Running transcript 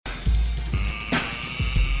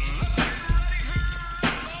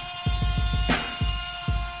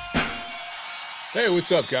Hey,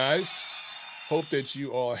 what's up, guys? Hope that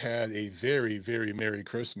you all had a very, very Merry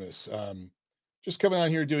Christmas. Just coming on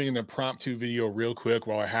here doing an impromptu video real quick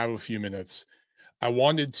while I have a few minutes. I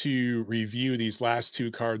wanted to review these last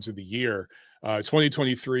two cards of the year,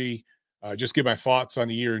 2023, just give my thoughts on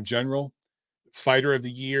the year in general, fighter of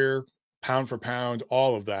the year, pound for pound,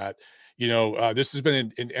 all of that. This has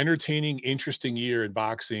been an entertaining, interesting year in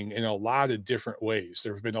boxing in a lot of different ways.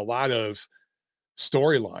 There have been a lot of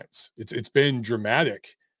storylines. It's been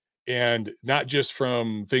dramatic, and not just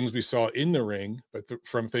from things we saw in the ring, but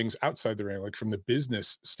from things outside the ring, like from the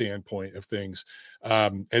business standpoint of things,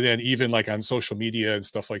 and then even like on social media and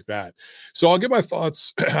stuff like that. So I'll give my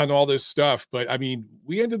thoughts on all this stuff. But I mean,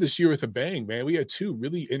 we ended this year with a bang, man. We had two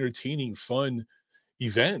really entertaining, fun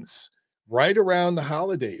events right around the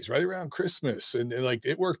holidays, right around Christmas, and like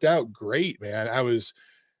it worked out great, man. I was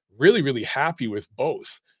really, really happy with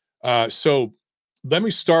both. So let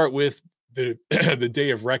me start with the the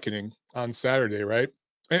day of reckoning on Saturday, right?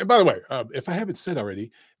 And by the way, if I haven't said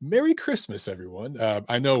already, Merry Christmas, everyone.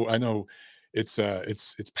 I know,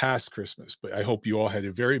 it's past Christmas, but I hope you all had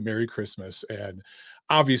a very Merry Christmas. And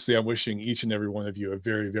obviously, I'm wishing each and every one of you a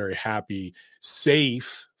very, very happy,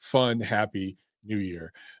 safe, fun, happy New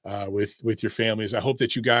Year with your families. I hope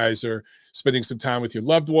that you guys are spending some time with your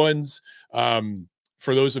loved ones.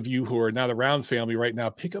 For those of you who are not around family right now,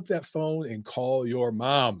 pick up that phone and call your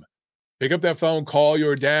mom. Pick up that phone, call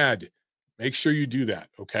your dad. Make sure you do that,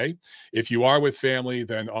 okay? If you are with family,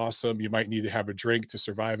 then awesome. You might need to have a drink to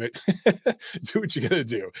survive it. Do what you got to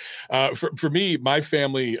do. For me, my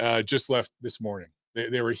family just left this morning.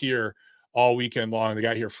 They were here all weekend long. They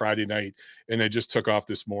got here Friday night and they just took off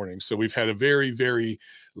this morning. So we've had a very, very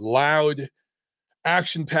loud,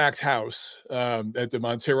 action-packed house at the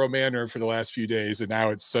Montero Manor for the last few days, and now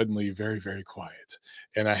it's suddenly very, very quiet.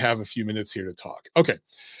 And I have a few minutes here to talk. Okay,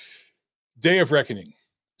 Day of Reckoning,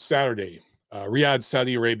 Saturday, Riyadh,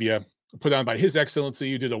 Saudi Arabia, put on by His Excellency.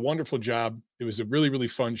 You did a wonderful job. It was a really, really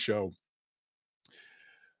fun show.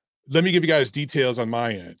 Let me give you guys details on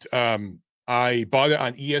my end. I bought it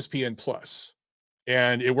on ESPN Plus,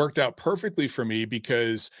 and it worked out perfectly for me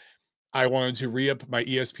because I wanted to re-up my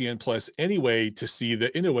ESPN Plus anyway to see the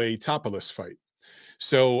Inoue Tapales fight.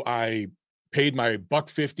 So I paid my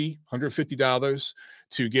 $150, $150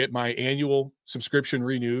 to get my annual subscription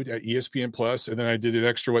renewed at ESPN Plus, and then I did an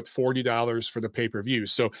extra $40 for the pay-per-view.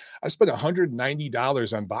 So I spent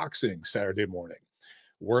 $190 on boxing Saturday morning,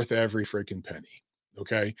 worth every freaking penny.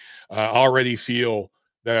 Okay, I already feel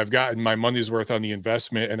that I've gotten my money's worth on the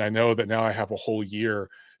investment, and I know that now I have a whole year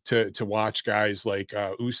to watch guys like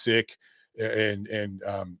Usyk and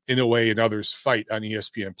Inoue and others fight on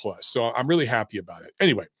ESPN Plus. So I'm really happy about it.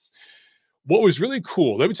 Anyway, what was really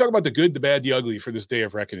cool, let me talk about the good, the bad, the ugly for this Day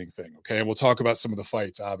of Reckoning thing. Okay. And we'll talk about some of the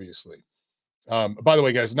fights, obviously. By the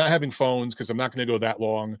way, guys, I'm not having phones because I'm not going to go that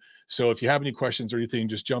long. So if you have any questions or anything,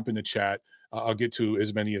 just jump in the chat. I'll get to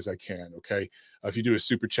as many as I can. Okay. If you do a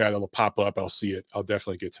super chat, it'll pop up. I'll see it. I'll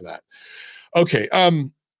definitely get to that. Okay.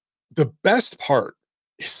 The best part,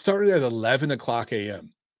 it started at 11 o'clock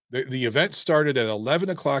a.m. The event started at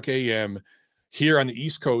 11 o'clock a.m. here on the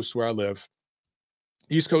East Coast where I live,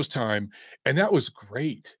 East Coast time. And that was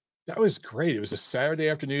great. That was great. It was a Saturday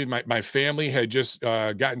afternoon. My family had just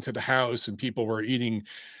gotten to the house and people were eating.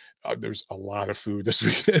 There's a lot of food this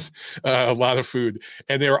weekend, a lot of food.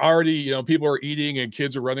 And they were already, people were eating and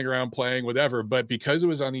kids were running around playing, whatever. But because it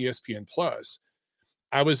was on ESPN Plus,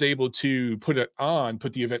 I was able to put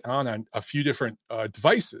the event on a few different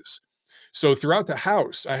devices. So throughout the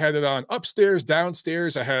house, I had it on upstairs,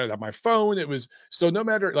 downstairs. I had it on my phone. It was so no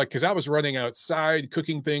matter because I was running outside,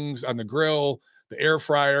 cooking things on the grill, the air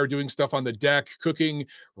fryer, doing stuff on the deck, cooking,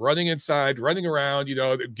 running inside, running around,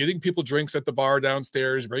 getting people drinks at the bar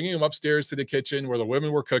downstairs, bringing them upstairs to the kitchen where the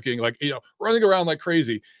women were cooking, running around like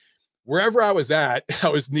crazy. Wherever I was at, I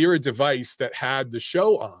was near a device that had the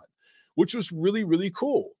show on, which was really, really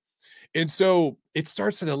cool. And so it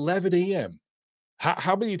starts at 11 a.m.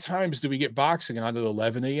 How many times do we get boxing on at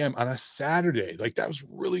 11 a.m. on a Saturday? Like, that was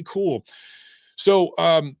really cool. So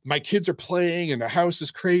my kids are playing and the house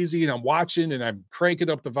is crazy and I'm watching and I'm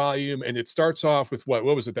cranking up the volume. And it starts off with what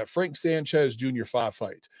was it? That Frank Sanchez Jr.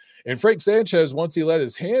 fight. And Frank Sanchez, once he let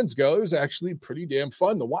his hands go, it was actually pretty damn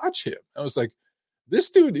fun to watch him. I was like,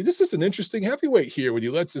 this is an interesting heavyweight here when he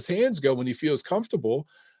lets his hands go, when he feels comfortable.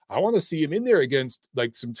 I want to see him in there against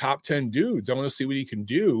like some top 10 dudes. I want to see what he can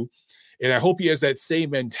do. And I hope he has that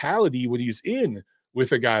same mentality when he's in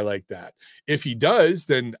with a guy like that. If he does,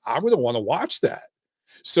 then I'm going to want to watch that.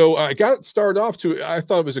 So I got started off I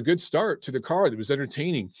thought it was a good start to the card. It was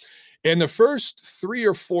entertaining. And the first 3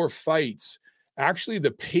 or 4 fights actually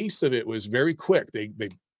the pace of it was very quick. They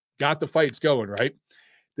got the fights going, right?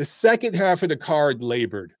 The second half of the card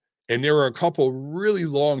labored, and there were a couple really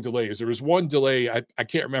long delays. There was one delay, I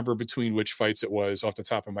can't remember between which fights it was off the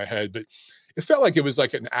top of my head, but it felt like it was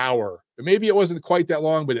like an hour. Maybe it wasn't quite that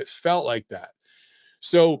long, but it felt like that.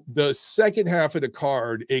 So the second half of the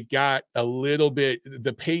card, it got a little bit,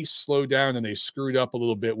 the pace slowed down and they screwed up a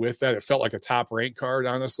little bit with that. It felt like a top rank card,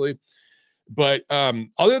 honestly. But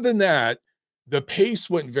other than that, the pace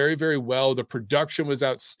went very, very well. The production was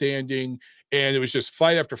outstanding. And it was just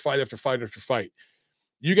fight after fight after fight after fight.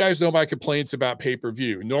 You guys know my complaints about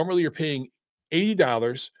pay-per-view. Normally you're paying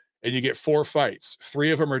 $80 and you get 4 fights.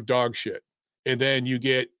 3 of them are dog shit. And then you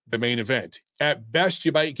get the main event. At best,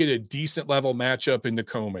 you might get a decent level matchup in the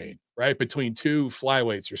co-main, right? Between 2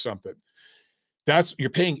 flyweights or something. You're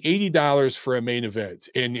paying $80 for a main event.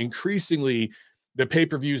 And increasingly, the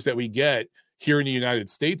pay-per-views that we get here in the United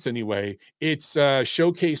States anyway, it's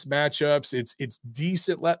showcase matchups, it's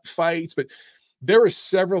decent fights, but there were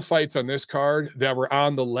several fights on this card that were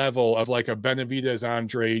on the level of like a Benavidez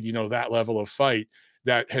Andrade, that level of fight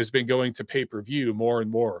that has been going to pay-per-view more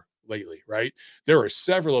and more lately, right? There were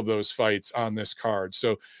several of those fights on this card.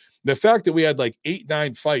 So the fact that we had like 8,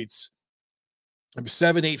 9 fights,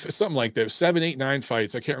 7, 8, something like that, 7, 8, 9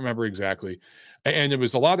 fights, I can't remember exactly. And it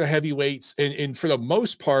was a lot of heavyweights. And for the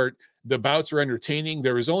most part, the bouts were entertaining.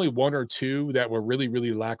 There was only 1 or 2 that were really,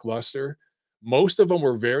 really lackluster. Most of them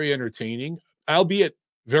were very entertaining, albeit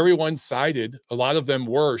very one-sided. A lot of them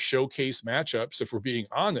were showcase matchups, if we're being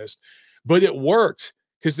honest, but it worked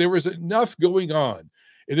because there was enough going on.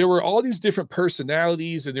 And there were all these different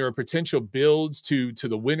personalities, and there were potential builds to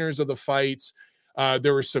the winners of the fights.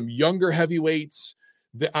 There were some younger heavyweights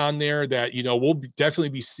on there that, we'll definitely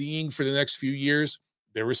be seeing for the next few years.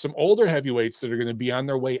 There were some older heavyweights that are going to be on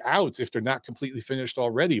their way out if they're not completely finished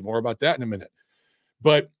already. More about that in a minute.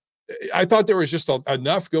 But I thought there was just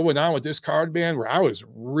enough going on with this card, man, where I was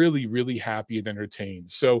really, really happy and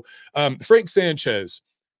entertained. So Frank Sanchez,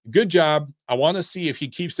 good job. I want to see if he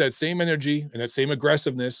keeps that same energy and that same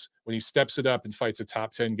aggressiveness when he steps it up and fights a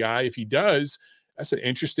top 10 guy. If he does, that's an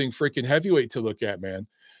interesting freaking heavyweight to look at, man.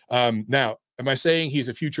 Now, am I saying he's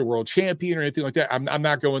a future world champion or anything like that? I'm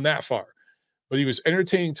not going that far. But he was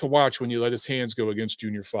entertaining to watch when he let his hands go against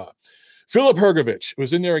Junior Fa. Filip Hrgović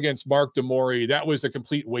was in there against Mark Demori. That was a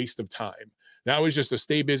complete waste of time. That was just a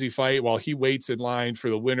stay busy fight while he waits in line for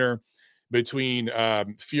the winner between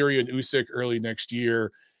Fury and Usyk early next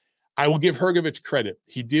year. I will give Hrgović credit.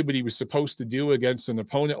 He did what he was supposed to do against an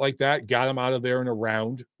opponent like that, got him out of there in a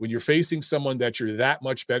round. When you're facing someone that you're that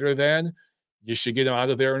much better than, you should get him out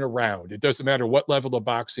of there in a round. It doesn't matter what level of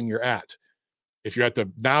boxing you're at. If you're at the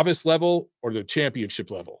novice level or the championship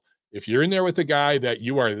level, if you're in there with a guy that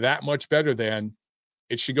you are that much better than,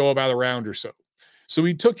 it should go about a round or so. So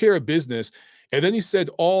he took care of business, and then he said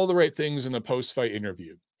all the right things in the post-fight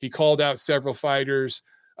interview. He called out several fighters.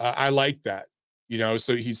 I like that,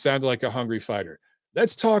 so he sounded like a hungry fighter.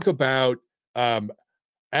 Let's talk about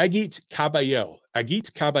Agit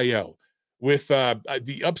Kabayel with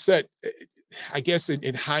the upset. I guess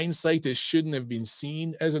in hindsight, this shouldn't have been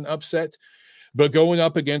seen as an upset, but going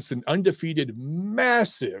up against an undefeated,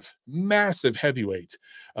 massive, massive heavyweight,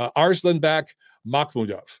 Arslanbek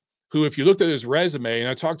Makhmudov, who, if you looked at his resume, and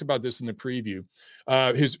I talked about this in the preview,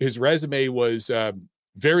 his resume was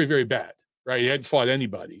very, very bad, right? He hadn't fought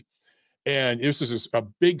anybody. And this was a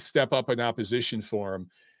big step up in opposition for him.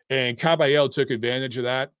 And Kabayel took advantage of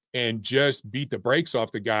that and just beat the brakes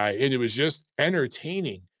off the guy. And it was just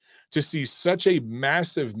entertaining to see such a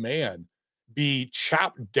massive man be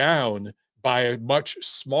chopped down by a much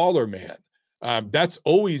smaller man. That's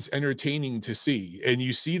always entertaining to see. And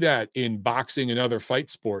you see that in boxing and other fight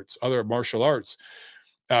sports, other martial arts,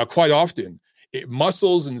 quite often.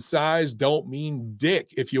 Muscles and size don't mean dick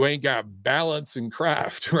if you ain't got balance and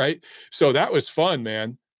craft, right? So that was fun,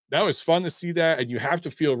 man. That was fun to see that. And you have to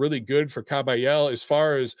feel really good for Kabayel. As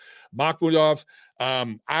far as Makhmudov,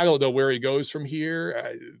 I don't know where he goes from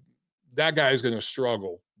here. That guy is going to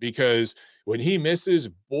struggle because when he misses,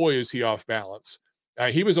 boy, is he off balance.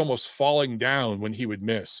 He was almost falling down when he would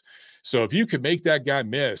miss. So if you could make that guy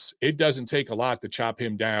miss, it doesn't take a lot to chop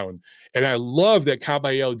him down. And I love that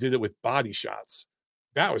Kabayel did it with body shots.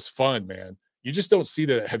 That was fun, man. You just don't see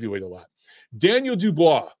that at heavyweight a lot. Daniel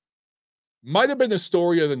Dubois might have been the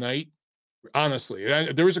story of the night, honestly.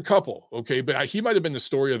 There was a couple, okay, but he might have been the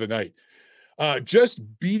story of the night. Just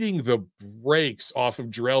beating the brakes off of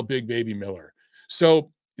Jarrell Big Baby Miller.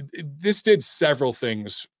 So this did several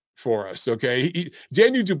things for us, okay?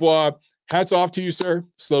 Daniel Dubois, hats off to you, sir.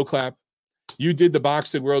 Slow clap. You did the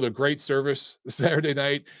boxing world a great service Saturday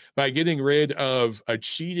night by getting rid of a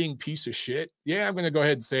cheating piece of shit. Yeah, I'm going to go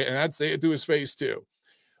ahead and say it, and I'd say it to his face too.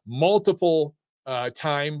 Multiple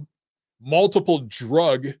time, multiple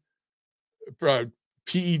drug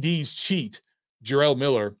PEDs cheat, Jarrell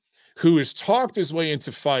Miller, who has talked his way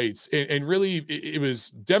into fights, and really it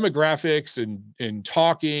was demographics and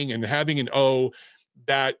talking and having an O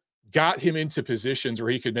that got him into positions where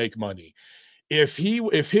he could make money. If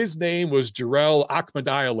his name was Jarrell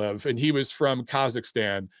Akhmadilev and he was from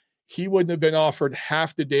Kazakhstan, he wouldn't have been offered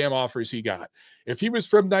half the damn offers he got. If he was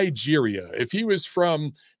from Nigeria, if he was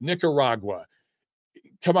from Nicaragua,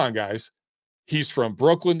 come on, guys. He's from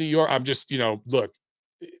Brooklyn, New York. I'm just, look,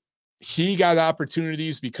 he got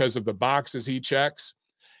opportunities because of the boxes he checks,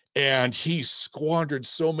 and he squandered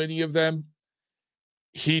so many of them.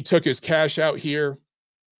 He took his cash out here.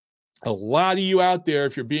 A lot of you out there,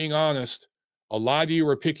 if you're being honest, a lot of you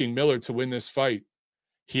were picking Miller to win this fight.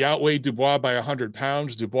 He outweighed Dubois by 100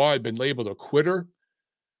 pounds. Dubois had been labeled a quitter.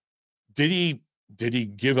 Did he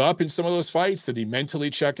give up in some of those fights? Did he mentally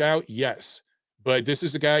check out? Yes. But this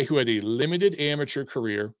is a guy who had a limited amateur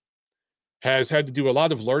career, has had to do a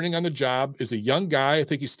lot of learning on the job, is a young guy. I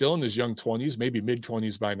think he's still in his young 20s, maybe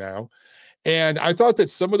mid-20s by now. And I thought that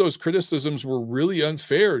some of those criticisms were really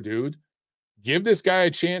unfair, dude. Give this guy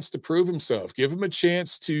a chance to prove himself. Give him a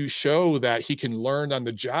chance to show that he can learn on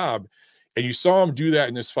the job. And you saw him do that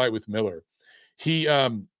in this fight with Miller. He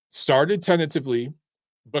started tentatively,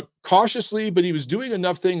 but cautiously, but he was doing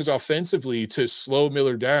enough things offensively to slow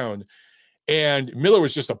Miller down. And Miller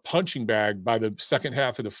was just a punching bag by the second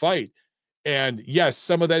half of the fight. And yes,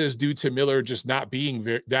 some of that is due to Miller just not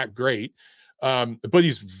being that great. But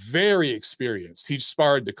he's very experienced. He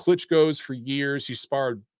sparred the Klitschko's for years. He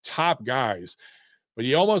sparred top guys, but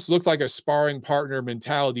he almost looked like a sparring partner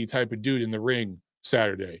mentality type of dude in the ring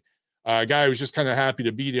Saturday. A guy who was just kind of happy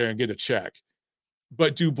to be there and get a check.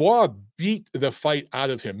 But Dubois beat the fight out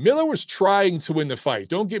of him. Miller was trying to win the fight.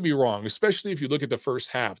 Don't get me wrong, especially if you look at the first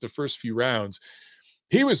half, the first few rounds.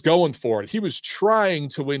 He was going for it. He was trying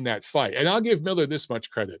to win that fight. And I'll give Miller this much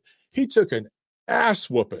credit. He took an ass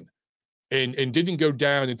whooping and didn't go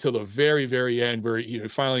down until the very, very end where he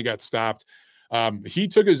finally got stopped. He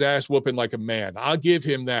took his ass whooping like a man. I'll give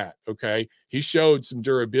him that, okay? He showed some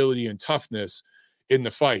durability and toughness in the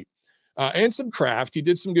fight and some craft. He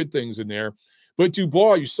did some good things in there. But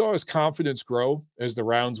Dubois, you saw his confidence grow as the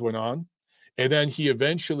rounds went on. And then he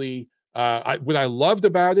eventually, what I loved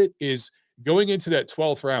about it is going into that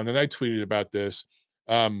 12th round, and I tweeted about this,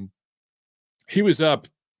 he was up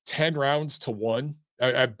 10 rounds to 1.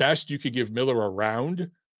 At best, you could give Miller a round.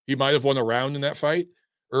 He might have won a round in that fight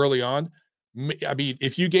early on. I mean,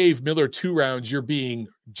 if you gave Miller 2 rounds, you're being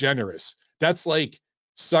generous. That's like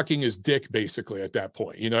sucking his dick, basically, at that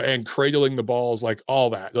point, and cradling the balls, like all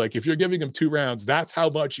that. Like, if you're giving him 2 rounds, that's how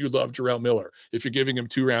much you love Jarrell Miller, if you're giving him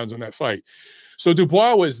 2 rounds in that fight. So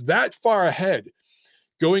Dubois was that far ahead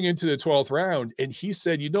going into the 12th round, and he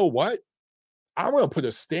said, you know what? I'm going to put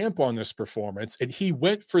a stamp on this performance, and he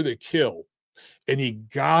went for the kill, and he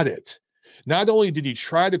got it. Not only did he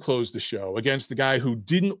try to close the show against the guy who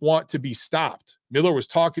didn't want to be stopped. Miller was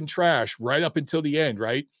talking trash right up until the end,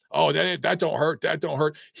 right? Oh, that don't hurt. That don't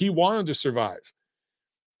hurt. He wanted to survive.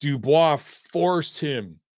 Dubois forced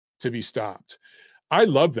him to be stopped. I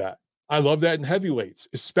love that. I love that in heavyweights,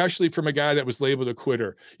 especially from a guy that was labeled a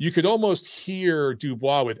quitter. You could almost hear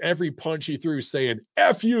Dubois with every punch he threw saying,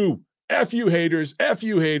 F you haters, F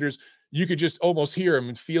you haters. You could just almost hear him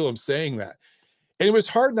and feel him saying that. And it was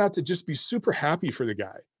hard not to just be super happy for the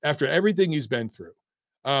guy after everything he's been through.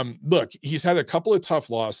 Look, he's had a couple of tough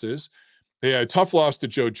losses. They had a tough loss to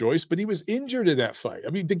Joe Joyce, but he was injured in that fight.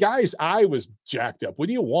 I mean, the guy's eye was jacked up. What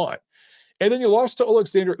do you want? And then you lost to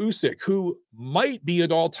Alexander Usyk, who might be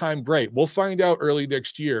an all-time great. We'll find out early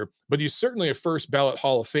next year, but he's certainly a first ballot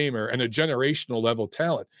Hall of Famer and a generational level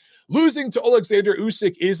talent. Losing to Alexander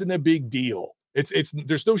Usyk isn't a big deal.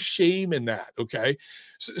 There's no shame in that. Okay.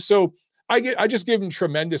 So I just give him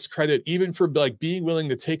tremendous credit, even for like being willing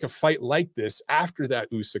to take a fight like this after that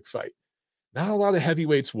Usyk fight. Not a lot of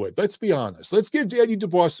heavyweights would. Let's be honest. Let's give Danny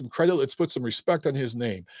Dubois some credit. Let's put some respect on his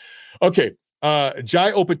name. Okay,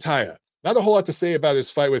 Jai Opetaia. Not a whole lot to say about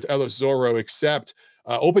his fight with Ellis Zorro, except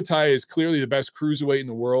Opetaia is clearly the best cruiserweight in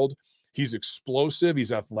the world. He's explosive.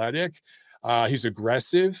 He's athletic. He's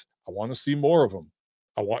aggressive. I want to see more of him.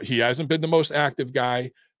 He hasn't been the most active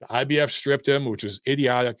guy. The IBF stripped him, which is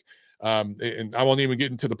idiotic. And I won't even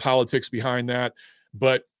get into the politics behind that,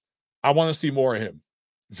 but I want to see more of him.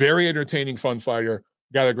 Very entertaining, fun fighter.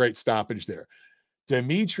 Got a great stoppage there.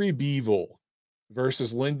 Dimitri Bivol.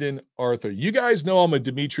 versus Lyndon Arthur. You guys know I'm a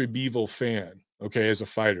Dimitri Bivol fan, okay, as a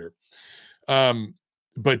fighter.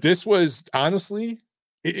 But this was honestly,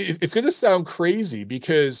 it's going to sound crazy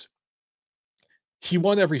because he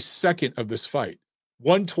won every second of this fight.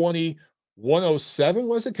 120, 107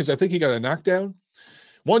 was it? Because I think he got a knockdown.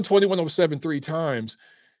 120, 107 three times.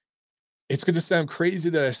 It's going to sound crazy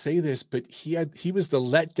that I say this, but he was the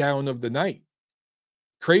letdown of the night.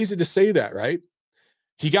 Crazy to say that, right?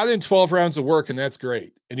 He got in 12 rounds of work, and that's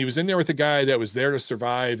great. And he was in there with a guy that was there to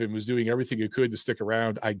survive and was doing everything he could to stick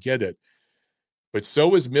around. I get it. But so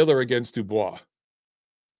was Miller against Dubois.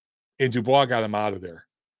 And Dubois got him out of there.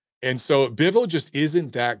 And so Bivol just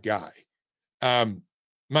isn't that guy.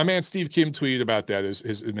 My man Steve Kim tweeted about that,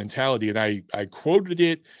 his mentality, and I quoted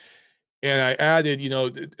it, and I added,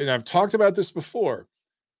 and I've talked about this before.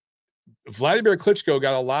 Vladimir Klitschko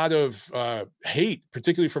got a lot of hate,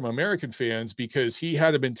 particularly from American fans, because he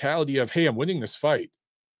had a mentality of, hey, I'm winning this fight.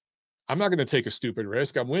 I'm not going to take a stupid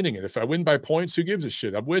risk. I'm winning it. If I win by points, who gives a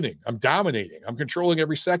shit? I'm winning. I'm dominating. I'm controlling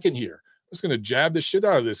every second here. I'm just going to jab the shit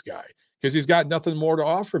out of this guy because he's got nothing more to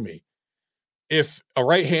offer me. If a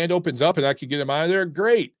right hand opens up and I can get him out of there,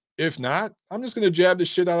 great. If not, I'm just going to jab the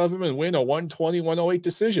shit out of him and win a 120, 108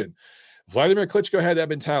 decision. Vladimir Klitschko had that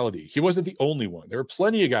mentality. He wasn't the only one. There were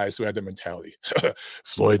plenty of guys who had that mentality.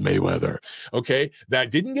 Floyd Mayweather. Okay.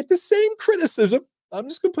 That didn't get the same criticism. I'm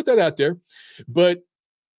just going to put that out there. But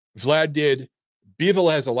Vlad did.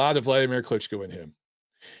 Bivol has a lot of Vladimir Klitschko in him.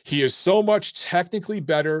 He is so much technically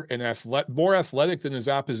better and more athletic than his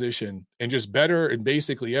opposition, and just better in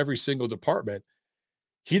basically every single department.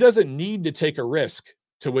 He doesn't need to take a risk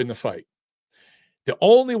to win the fight. The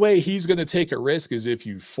only way he's going to take a risk is if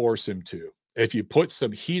you force him to. If you put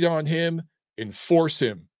some heat on him and force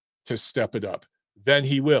him to step it up, then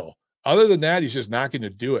he will. Other than that, he's just not going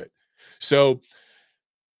to do it. So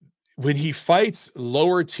when he fights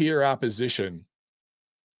lower tier opposition,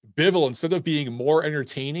 Bivol, instead of being more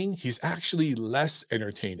entertaining, he's actually less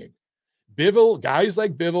entertaining. Bivol, guys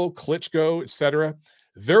like Bivol, Klitschko, etc.,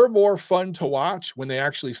 they're more fun to watch when they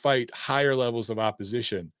actually fight higher levels of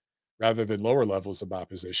opposition rather than lower levels of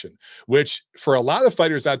opposition, which for a lot of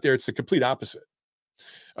fighters out there, it's the complete opposite.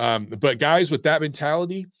 But guys with that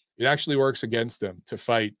mentality, it actually works against them to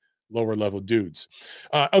fight lower level dudes.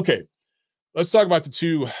 Okay. Let's talk about the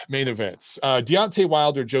two main events. Deontay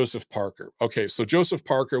Wilder, Joseph Parker. Okay, so Joseph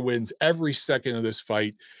Parker wins every second of this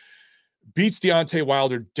fight, beats Deontay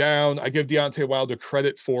Wilder down. I give Deontay Wilder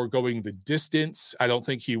credit for going the distance. I don't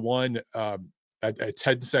think he won a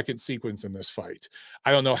 10-second sequence in this fight.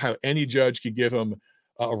 I don't know how any judge could give him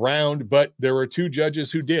a round, but there were two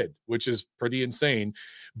judges who did, which is pretty insane.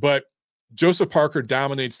 But Joseph Parker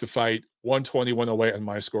dominates the fight, 120, 108 on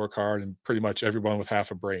my scorecard, and pretty much everyone with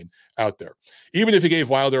half a brain out there. Even if he gave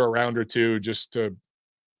Wilder a round or two just to,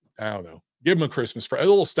 I don't know, give him a Christmas present, a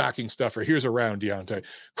little stocking stuffer. Here's a round, Deontay.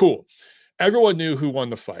 Cool. Everyone knew who won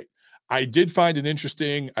the fight. I did find it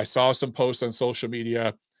interesting. I saw some posts on social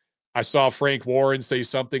media. I saw Frank Warren say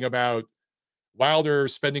something about Wilder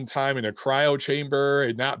spending time in a cryo chamber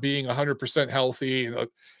and not being 100% healthy.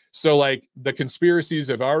 So, like, the conspiracies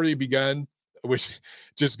have already begun, which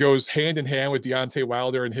just goes hand in hand with Deontay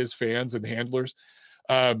Wilder and his fans and handlers.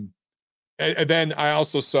 And then I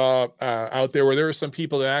also saw out there where there were some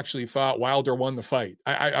people that actually thought Wilder won the fight.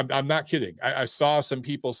 I'm not kidding. I saw some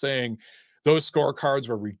people saying those scorecards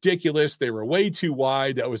were ridiculous. They were way too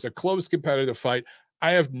wide. That was a close competitive fight.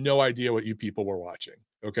 I have no idea what you people were watching.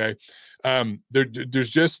 Okay. There's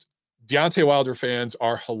just Deontay Wilder fans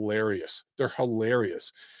are hilarious. They're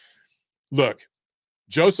hilarious. Look,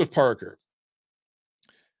 Joseph Parker,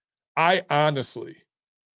 I honestly,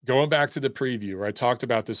 going back to the preview where I talked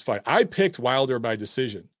about this fight, I picked Wilder by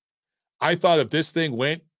decision. I thought if this thing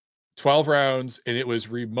went 12 rounds and it was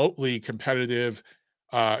remotely competitive,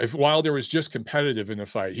 if Wilder was just competitive in a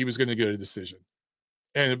fight, he was going to get a decision.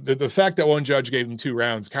 And the fact that one judge gave him 2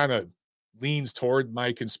 rounds kind of leans toward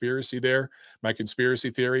my conspiracy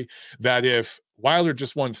theory, that if Wilder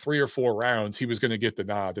just won 3 or 4 rounds, he was going to get the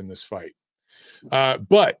nod in this fight.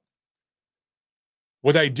 But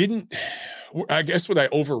what I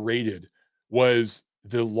overrated was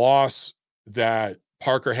the loss that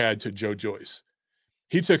Parker had to Joe Joyce.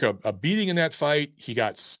 He took a beating in that fight. He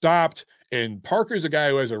got stopped, and Parker's a guy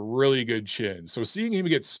who has a really good chin. So seeing him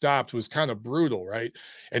get stopped was kind of brutal, right?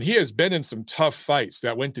 And he has been in some tough fights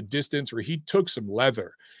that went to distance where he took some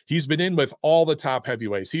leather. He's been in with all the top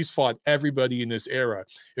heavyweights. He's fought everybody in this era.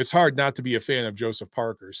 It's hard not to be a fan of Joseph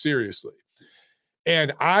Parker, seriously.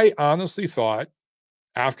 And I honestly thought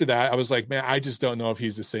after that, I was like, man, I just don't know if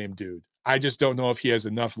he's the same dude. I just don't know if he has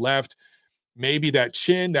enough left. maybe that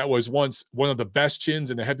chin that was once one of the best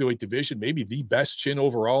chins in the heavyweight division, maybe the best chin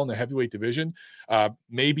overall in the heavyweight division,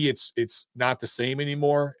 maybe it's not the same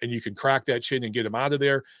anymore, and you can crack that chin and get him out of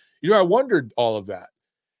there. I wondered all of that.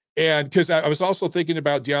 And because I was also thinking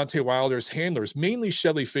about Deontay Wilder's handlers, mainly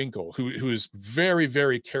Shelly Finkel, who's very,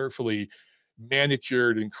 very carefully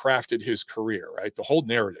manicured and crafted his career, right? The whole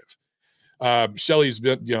narrative. Shelly's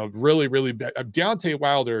been, really, really bad. Deontay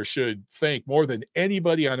Wilder should thank more than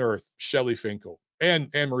anybody on earth Shelly Finkel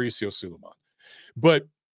and Mauricio Suleiman. But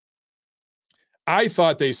I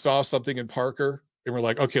thought they saw something in Parker and were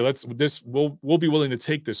like, okay, we'll be willing to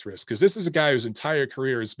take this risk, because this is a guy whose entire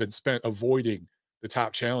career has been spent avoiding the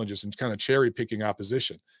top challenges and kind of cherry picking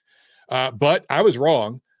opposition. But I was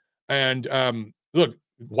wrong. And look,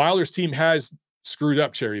 Wilder's team has screwed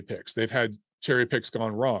up cherry picks. They've had cherry picks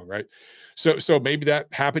gone wrong, right? So maybe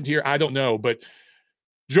that happened here. I don't know. But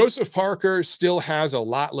Joseph Parker still has a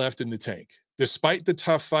lot left in the tank. Despite the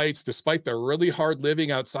tough fights, despite the really hard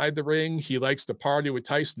living outside the ring, he likes to party with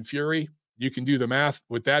Tyson Fury. You can do the math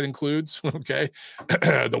what that includes, okay?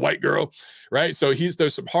 The white girl, right? So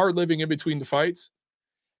there's some hard living in between the fights,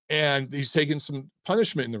 and he's taking some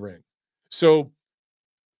punishment in the ring. So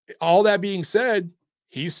all that being said,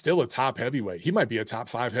 he's still a top heavyweight. He might be a top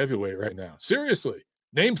 5 heavyweight right now. Seriously,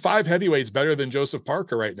 name 5 heavyweights better than Joseph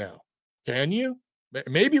Parker right now. Can you?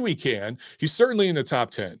 Maybe we can. He's certainly in the top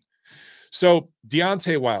 10. So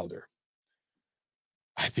Deontay Wilder,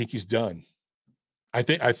 I think he's done. I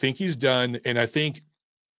think he's done. And I think,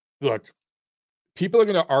 look, people are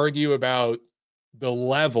going to argue about the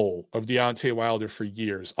level of Deontay Wilder for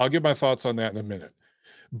years. I'll give my thoughts on that in a minute.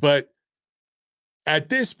 But at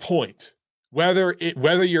this point, whether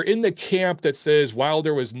you're in the camp that says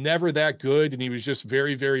Wilder was never that good and he was just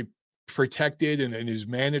very, very protected and is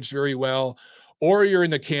managed very well, or you're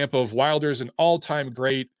in the camp of Wilder's an all-time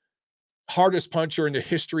great, hardest puncher in the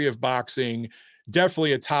history of boxing,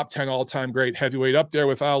 definitely a top 10 all-time great heavyweight, up there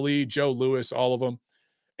with Ali, Joe Louis, all of them.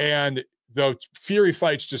 And the Fury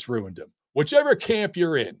fights just ruined him. Whichever camp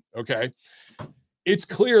you're in, okay, it's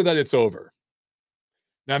clear that it's over.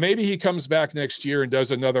 Now, maybe he comes back next year and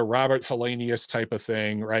does another Robert Helenius type of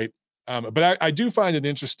thing, right? But I do find it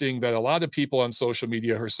interesting that a lot of people on social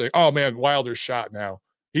media are saying, oh, man, Wilder's shot now.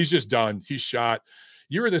 He's just done. He's shot.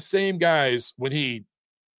 You were the same guys when he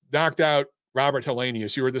knocked out Robert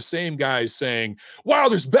Helenius. You were the same guys saying,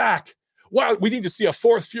 Wilder's back. Wow, we need to see a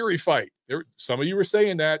 4th Fury fight. Some of you were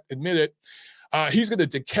saying that. Admit it. He's going to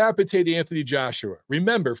decapitate Anthony Joshua.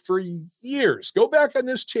 Remember, for years, go back on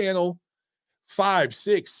this channel, 5,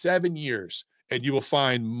 6, 7 years, and you will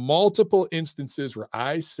find multiple instances where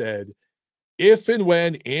I said, if and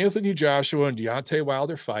when Anthony Joshua and Deontay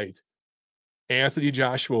Wilder fight, Anthony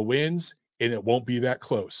Joshua wins, and it won't be that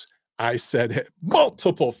close. I said it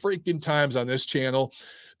multiple freaking times on this channel.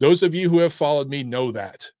 Those of you who have followed me know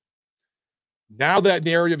that. Now that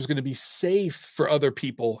narrative is going to be safe for other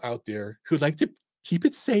people out there who like to keep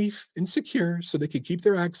it safe and secure so they can keep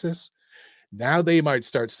their access. Now they might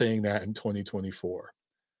start saying that in 2024.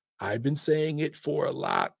 I've been saying it for a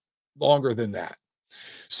lot longer than that.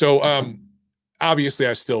 So obviously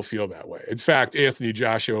I still feel that way. In fact, Anthony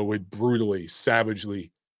Joshua would brutally,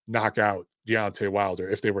 savagely knock out Deontay Wilder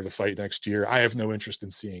if they were to fight next year. I have no interest in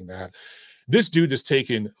seeing that. This dude has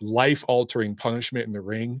taken life-altering punishment in the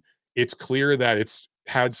ring. It's clear that it's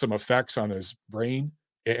had some effects on his brain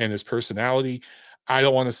and his personality. I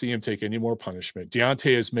don't want to see him take any more punishment.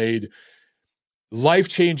 Deontay has made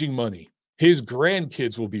life-changing money. His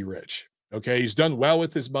grandkids will be rich. Okay, he's done well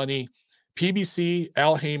with his money. PBC,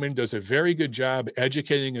 Al Heyman, does a very good job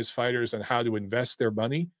educating his fighters on how to invest their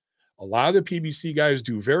money. A lot of the PBC guys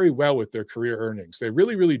do very well with their career earnings. They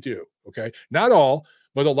really, really do. Okay, not all,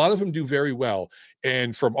 but a lot of them do very well.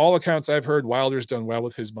 And from all accounts I've heard, Wilder's done well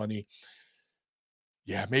with his money.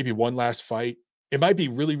 Yeah, maybe one last fight. It might be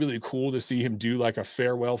really, really cool to see him do like a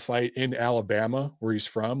farewell fight in Alabama, where he's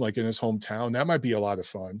from, like in his hometown. That might be a lot of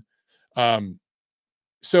fun.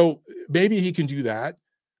 So maybe he can do that.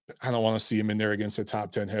 I don't want to see him in there against a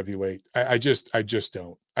top 10 heavyweight. I just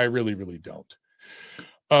don't. I really, really don't.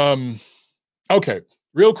 Okay,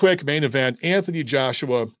 real quick, main event. Anthony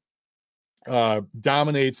Joshua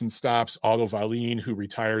dominates and stops Otto Wallin, who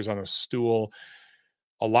retires on a stool.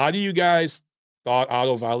 A lot of you guys thought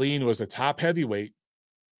Otto Wallin was a top heavyweight.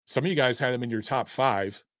 Some of you guys had him in your top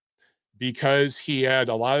 5 because he had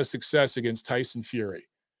a lot of success against Tyson Fury.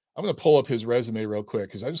 I'm going to pull up his resume real quick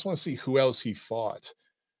because I just want to see who else he fought.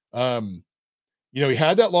 He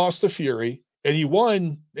had that loss to Fury, and he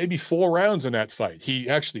won maybe 4 rounds in that fight. He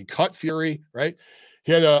actually cut Fury, right?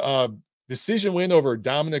 He had a decision win over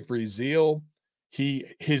Dominic Breazeale.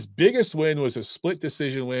 His biggest win was a split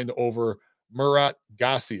decision win over Murat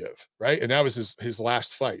Gassiev, right? And that was his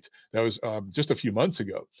last fight. That was just a few months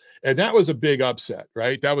ago. And that was a big upset,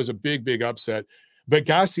 right? That was a big upset. But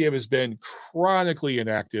Gassiev has been chronically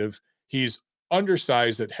inactive. He's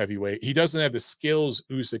undersized at heavyweight. He doesn't have the skills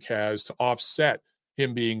Usyk has to offset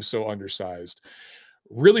him being so undersized.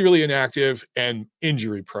 Really inactive and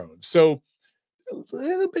injury prone. So a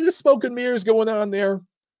little bit of smoke and mirrors going on there.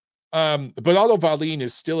 But Otto Wallin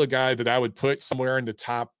is still a guy that I would put somewhere in the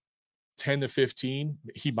top 10 to 15.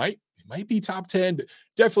 He might be top 10,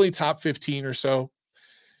 definitely top 15 or so.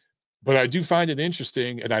 But I do find it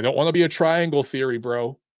interesting, and I don't want to be a triangle theory,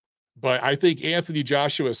 bro, but I think Anthony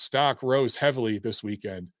Joshua's stock rose heavily this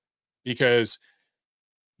weekend because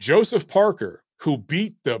Joseph Parker, who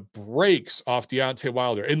beat the brakes off Deontay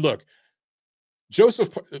Wilder, and look,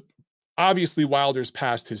 obviously Wilder's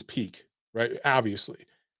past his peak, right? Obviously.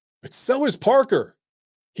 But so is Parker.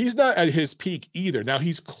 He's not at his peak either. Now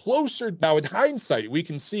he's closer. Now in hindsight, we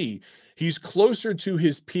can see he's closer to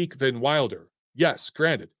his peak than Wilder. Yes,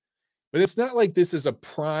 granted. But it's not like this is a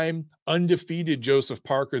prime, undefeated Joseph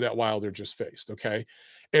Parker that Wilder just faced, okay?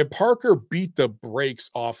 And Parker beat the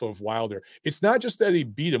brakes off of Wilder. It's not just that he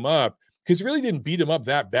beat him up, because he really didn't beat him up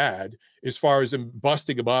that bad as far as him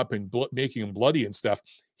busting him up and making him bloody and stuff.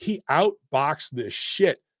 He outboxed the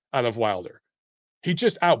shit out of Wilder. He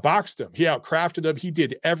just outboxed him. He outcrafted him. He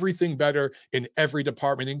did everything better in every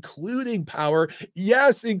department, including power.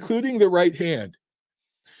 Yes, including the right hand.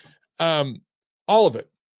 All of it.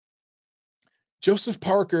 Joseph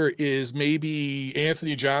Parker is maybe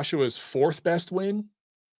Anthony Joshua's fourth best win,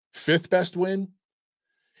 fifth best win.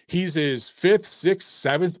 He's his fifth, sixth,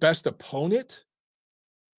 seventh best opponent.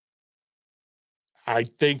 I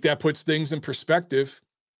think that puts things in perspective.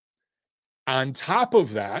 On top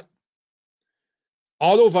of that,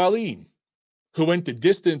 Otto Wallin, who went the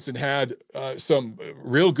distance and had some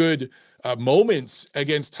real good moments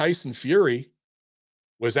against Tyson Fury,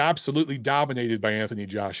 was absolutely dominated by Anthony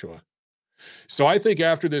Joshua. So I think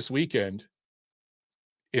after this weekend,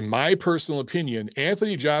 in my personal opinion,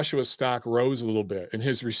 Anthony Joshua's stock rose a little bit and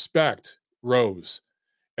his respect rose.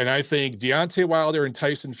 And I think Deontay Wilder and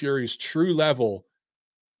Tyson Fury's true level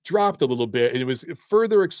dropped a little bit, and it was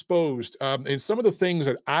further exposed. And some of the things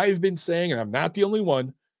that I've been saying, and I'm not the only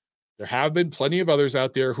one, there have been plenty of others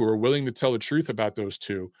out there who are willing to tell the truth about those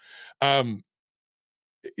two.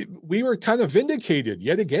 We were kind of vindicated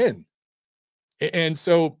yet again. And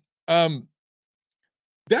so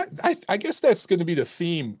that I guess that's going to be the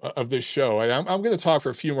theme of this show. And I'm going to talk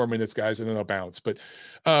for a few more minutes, guys, and then I'll bounce. But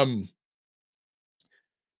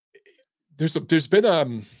there's been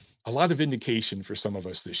a lot of vindication for some of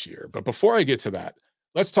us this year. But before I get to that,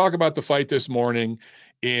 let's talk about the fight this morning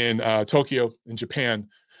in Tokyo, in Japan.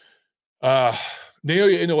 Naoya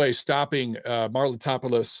Inoue stopping Marlon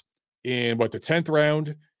Tapales in the 10th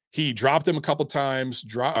round. He dropped him a couple times,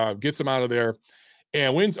 gets him out of there,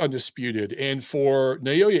 and wins undisputed. And for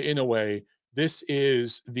Naoya Inoue, this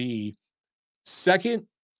is the second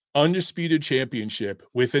undisputed championship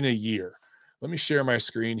within a year. Let me share my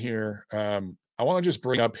screen here. I want to just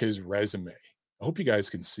bring up his resume. I hope you guys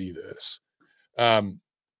can see this. But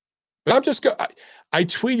I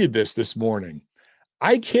tweeted this morning.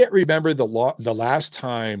 I can't remember the last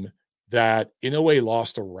time that Inoue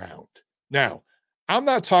lost a round. Now, I'm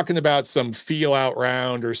not talking about some feel out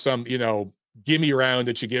round or some, gimme round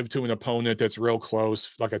that you give to an opponent that's real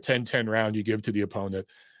close, like a 10-10 round you give to the opponent.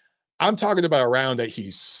 I'm talking about a round that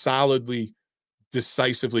he's solidly,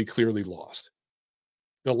 decisively, clearly lost.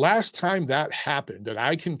 The last time that happened that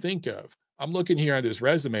I can think of, I'm looking here at his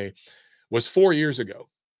resume, was 4 years ago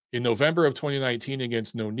in November of 2019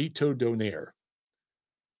 against Nonito Donaire.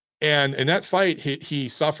 And in that fight, he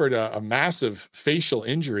suffered a massive facial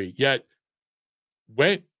injury, yet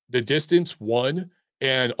went the distance, won,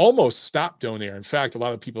 and almost stopped Donaire. In fact, a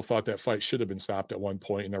lot of people thought that fight should have been stopped at one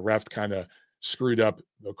point, and the ref kind of screwed up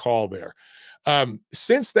the call there.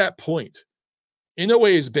 Since that point,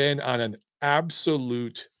 Inoue has been on an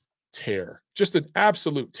absolute tear, just an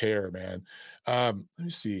absolute tear, man. Let me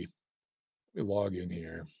see. Let me log in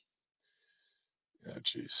here. Oh,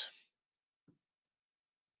 geez.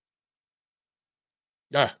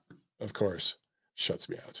 Ah, of course. Shuts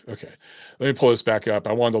me out. Okay. Let me pull this back up.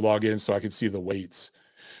 I wanted to log in so I could see the weights.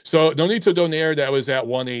 So Nonito Donaire, that was at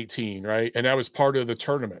 118, right? And that was part of the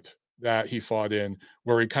tournament that he fought in,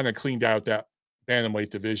 where he kind of cleaned out that bantamweight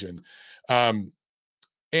division. And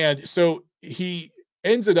so he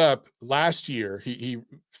ends it up last year. He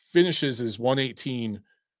finishes his 118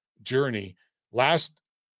 journey last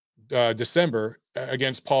December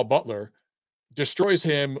against Paul Butler. destroys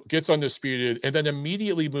him, gets undisputed, and then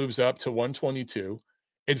immediately moves up to 122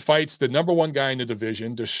 and fights the number one guy in the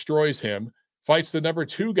division, destroys him, fights the number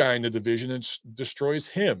two guy in the division, and destroys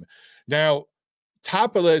him. Now,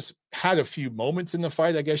 Tapales had a few moments in the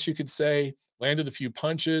fight, I guess you could say, landed a few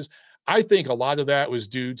punches. I think a lot of that was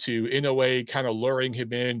due to Inoue kind of luring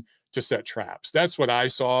him in to set traps. That's what I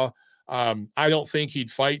saw. I don't think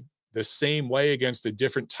he'd fight the same way against a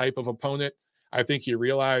different type of opponent. I think he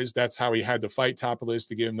realized that's how he had to fight Tapales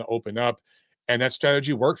to get him to open up, and that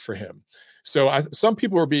strategy worked for him. So some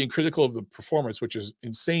people were being critical of the performance, which is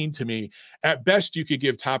insane to me. At best, you could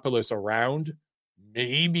give Tapales a round,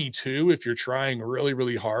 maybe two if you're trying really,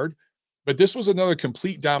 really hard. But this was another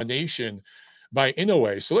complete domination by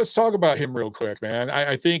Inoue. So let's talk about him real quick, man.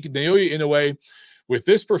 I think Naoya Inoue, with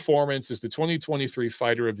this performance, is the 2023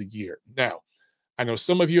 Fighter of the Year. Now, I know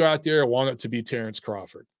some of you out there want it to be Terrence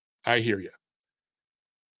Crawford. I hear you.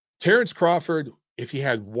 Terrence Crawford, if he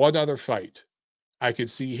had one other fight, I could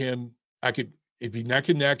see him. It'd be neck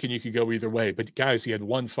and neck, and you could go either way. But guys, he had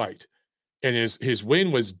one fight, and his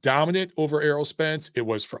win was dominant over Errol Spence. It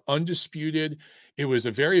was for undisputed. It was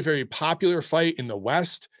a very, very popular fight in the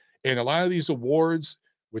West, and a lot of these awards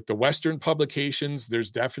with the Western publications,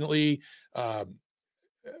 there's definitely a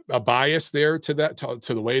bias there to that,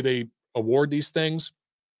 to the way they award these things.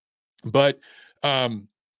 But I'm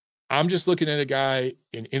just looking at a guy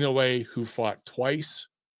in Inoue who fought twice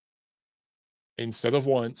instead of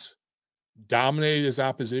once, dominated his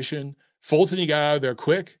opposition. Fulton, he got out of there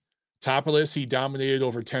quick. Tapales, he dominated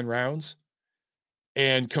over 10 rounds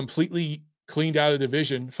and completely cleaned out of the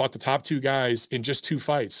division, fought the top two guys in just two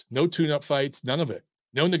fights. No tune-up fights, none of it.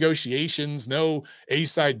 No negotiations, no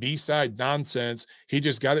A-side, B-side nonsense. He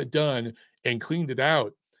just got it done and cleaned it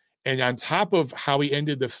out. And on top of how he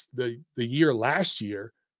ended the year last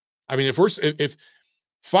year, I mean, if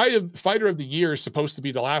Fighter of the Year is supposed to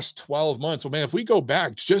be the last 12 months, well, man, if we go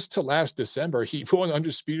back just to last December, he won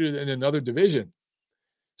undisputed in another division.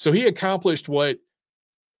 So he accomplished what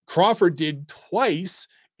Crawford did twice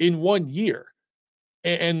in 1 year.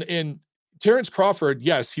 And Terrence Crawford,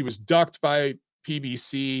 yes, he was ducked by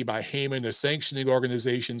PBC, by Heyman, the sanctioning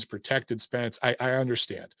organizations protected Spence. I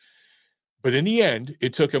understand. But in the end,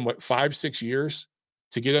 it took him, 5-6 years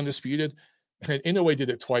to get undisputed? And Inoue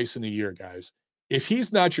did it twice in a year, guys. If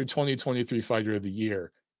he's not your 2023 Fighter of the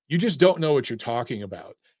Year, you just don't know what you're talking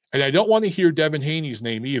about. And I don't want to hear Devin Haney's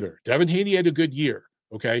name either. Devin Haney had a good year,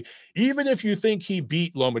 okay? Even if you think he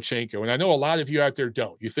beat Lomachenko, and I know a lot of you out there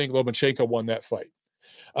don't. You think Lomachenko won that fight.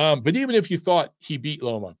 But even if you thought he beat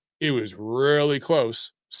Loma, it was really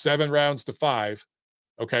close, 7 rounds to 5.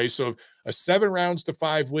 Okay, so a 7 rounds to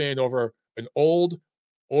 5 win over an old,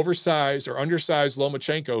 oversized or undersized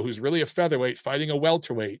Lomachenko, who's really a featherweight fighting a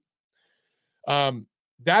welterweight.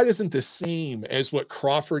 That isn't the same as what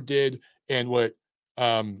Crawford did and what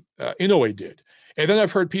Inoue did. And then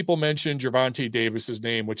I've heard people mention Gervonta Davis's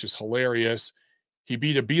name, which is hilarious. He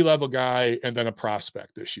beat a B-level guy and then a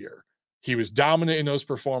prospect this year. He was dominant in those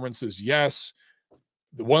performances. Yes,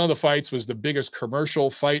 one of the fights was the biggest commercial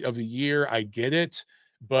fight of the year. I get it,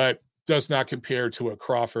 but does not compare to what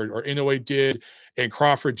Crawford or Inoue did, and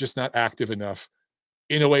Crawford just not active enough.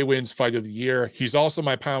 Inoue wins Fight of the Year. He's also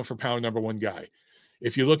my pound-for-pound number one guy.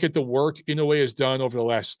 If you look at the work Inoue has done over the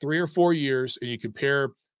last 3 or 4 years, and you compare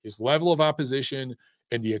his level of opposition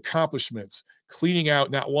and the accomplishments, cleaning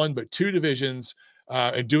out not one but 2 divisions,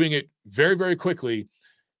 and doing it very, very quickly,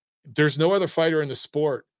 there's no other fighter in the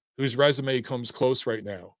sport whose resume comes close right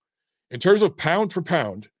now. In terms of pound for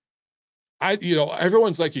pound,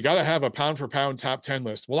 everyone's like, you got to have a pound for pound top 10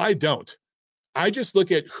 list. Well, I don't. I just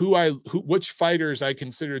look at which fighters I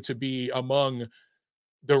consider to be among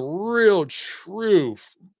the real, true,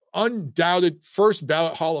 undoubted first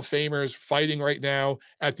ballot Hall of Famers fighting right now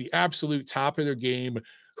at the absolute top of their game,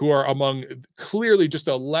 who are among clearly just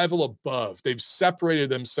a level above. They've separated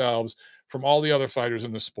themselves from all the other fighters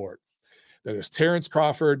in the sport. That is Terrence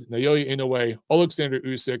Crawford, Naoya Inoue, Alexander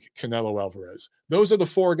Usyk, Canelo Alvarez. Those are the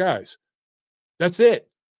 4 guys. That's it.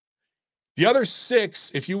 The other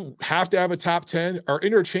 6, if you have to have a top 10, are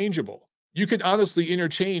interchangeable. You can honestly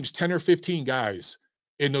interchange 10 or 15 guys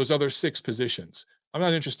in those other 6 positions. I'm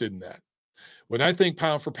not interested in that. When I think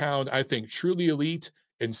pound for pound, I think truly elite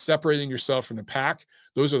and separating yourself from the pack.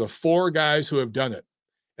 Those are the 4 guys who have done it.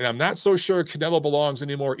 And I'm not so sure Canelo belongs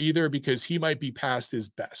anymore either, because he might be past his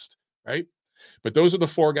best, right? But those are the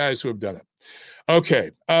 4 guys who have done it.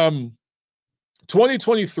 Okay.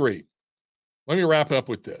 2023. Let me wrap up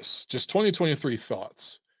with this. Just 2023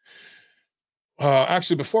 thoughts.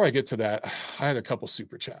 Actually, before I get to that, I had a couple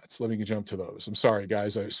super chats. Let me jump to those. I'm sorry,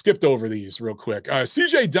 guys. I skipped over these real quick.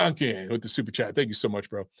 CJ Duncan with the super chat. Thank you so much,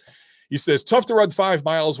 bro. He says, tough to run 5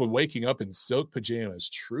 miles when waking up in silk pajamas.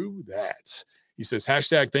 True that. He says,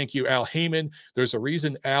 hashtag thank you, Al Heyman. There's a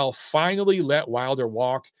reason Al finally let Wilder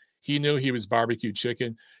walk. He knew he was barbecue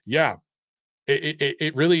chicken. Yeah,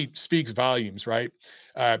 it really speaks volumes, right?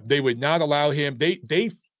 They would not allow him.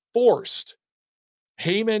 They forced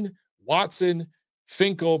Heyman, Watson,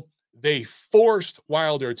 Finkel, they forced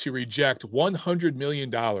Wilder to reject $100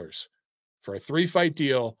 million for a 3-fight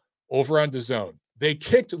deal over on DAZN. They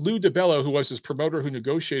kicked Lou DiBello, who was his promoter who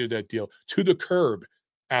negotiated that deal, to the curb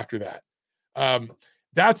after that.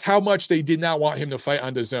 That's how much they did not want him to fight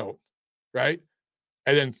on DAZN, right?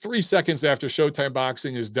 And then 3 seconds after Showtime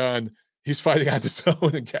Boxing is done, he's fighting on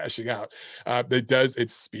DAZN and cashing out. It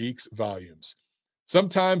speaks volumes.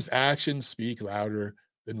 Sometimes actions speak louder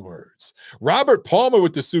than words. Robert Palmer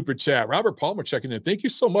with the super chat. Robert Palmer checking in. Thank you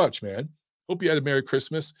so much, man. Hope you had a Merry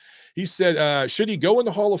Christmas. He said, should he go in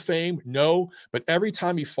the Hall of Fame? No, but every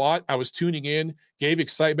time he fought, I was tuning in, gave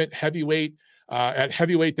excitement, heavyweight, at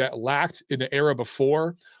heavyweight that lacked in the era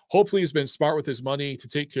before. Hopefully he's been smart with his money to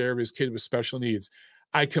take care of his kid with special needs.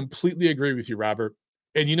 I completely agree with you, Robert.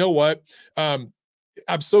 And you know what? I'm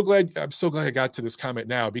so glad I got to this comment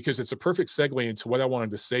now, because it's a perfect segue into what I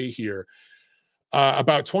wanted to say here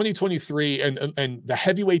about 2023 and the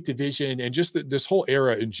heavyweight division and just this whole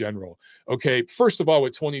era in general. Okay, first of all,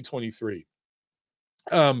 with 2023,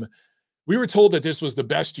 we were told that this was the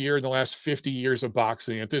best year in the last 50 years of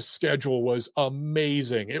boxing, that this schedule was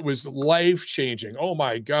amazing. It was life-changing. Oh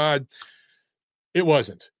my God. It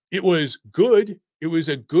wasn't. It was good. It was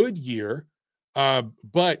a good year.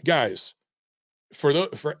 But guys,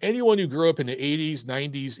 for anyone who grew up in the 80s,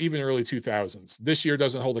 90s, even early 2000s, this year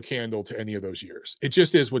doesn't hold a candle to any of those years. It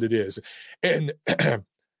just is what it is. And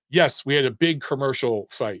yes, we had a big commercial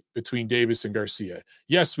fight between Davis and Garcia.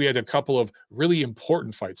 Yes, we had a couple of really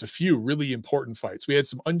important fights, a few really important fights. We had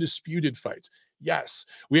some undisputed fights. Yes,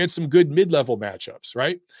 we had some good mid-level matchups,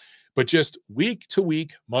 right? But just week to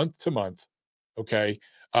week, month to month, okay,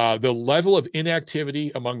 the level of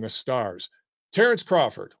inactivity among the stars. Terrence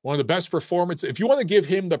Crawford, one of the best performances. If you want to give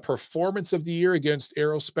him the performance of the year against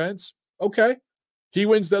Errol Spence, okay, he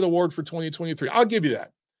wins that award for 2023. I'll give you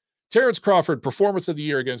that. Terrence Crawford, performance of the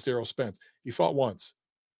year against Errol Spence. He fought once.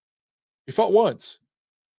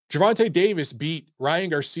 Gervonta Davis beat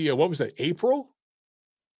Ryan Garcia. What was that, April?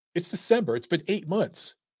 It's December. It's been 8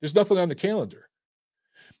 months. There's nothing on the calendar.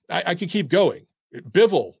 I could keep going.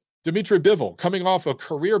 Dimitri Bivol, coming off a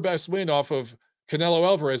career best win off of Canelo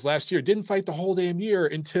Alvarez last year, didn't fight the whole damn year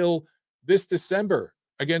until this December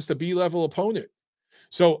against a B-level opponent.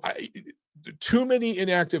 So too many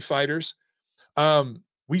inactive fighters.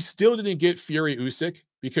 We still didn't get Fury Usyk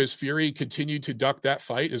because Fury continued to duck that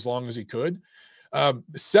fight as long as he could.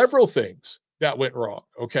 Several things that went wrong.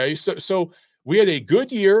 Okay. So we had a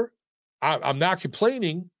good year. I'm not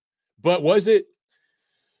complaining, but was it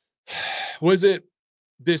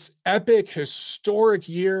this epic, historic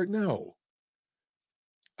year? No.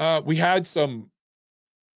 We had some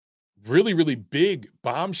really, really big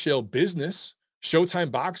bombshell business.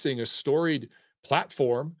 Showtime Boxing, a storied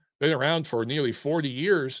platform, been around for nearly 40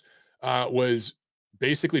 years, was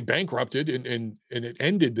basically bankrupted and it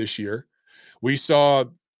ended this year. We saw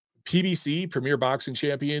PBC, Premier Boxing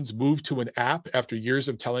Champions, move to an app after years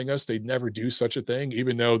of telling us they'd never do such a thing,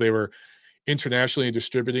 even though they were internationally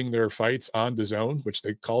distributing their fights on DAZN, which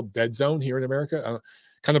they called Dead Zone here in America.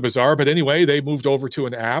 Kind of bizarre, but anyway, they moved over to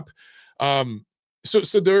an app.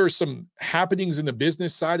 So there are some happenings in the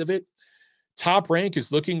business side of it. Top Rank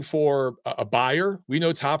is looking for a buyer. We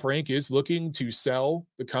know Top Rank is looking to sell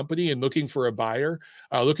the company and looking for a buyer,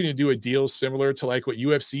 looking to do a deal similar to like what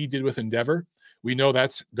UFC did with Endeavor. We know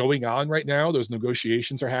that's going on right now. Those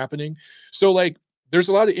negotiations are happening. So like, there's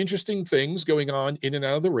a lot of interesting things going on in and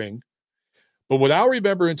out of the ring. But what I'll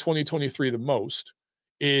remember in 2023 the most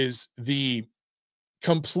is the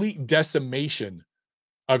complete decimation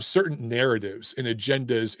of certain narratives and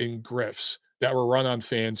agendas and grifts that were run on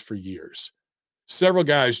fans for years. Several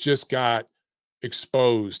guys just got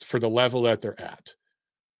exposed for the level that they're at.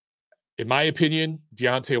 In my opinion,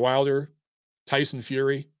 Deontay Wilder, Tyson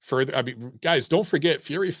Fury, guys, don't forget,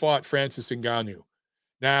 Fury fought Francis Ngannou.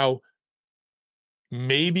 Now,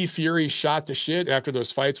 maybe Fury shot the shit after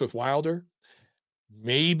those fights with Wilder.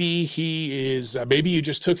 Maybe maybe you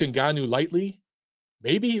just took Ngannou lightly.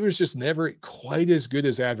 Maybe he was just never quite as good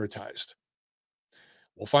as advertised.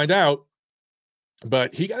 We'll find out.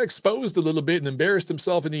 But he got exposed a little bit and embarrassed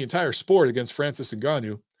himself in the entire sport against Francis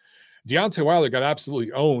Ngannou. Deontay Wilder got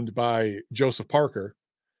absolutely owned by Joseph Parker.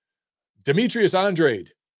 Demetrius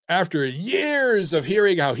Andrade, after years of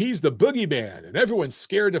hearing how he's the boogeyman and everyone's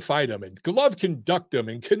scared to fight him and Golovkin ducked him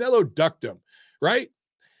and Canelo ducked him, right?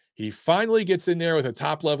 He finally gets in there with a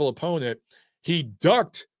top-level opponent. He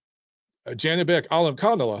ducked Janibek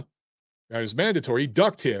Alimkhanuly. That was mandatory. He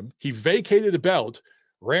ducked him. He vacated the belt,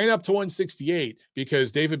 ran up to 168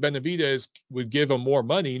 because David Benavidez would give him more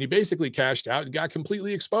money, and he basically cashed out and got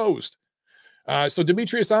completely exposed. So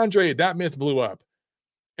Demetrius Andrade, that myth blew up.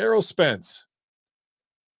 Errol Spence.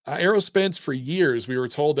 Errol Spence, for years, we were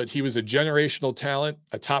told that he was a generational talent,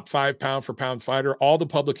 a top 5 pound-for-pound fighter. All the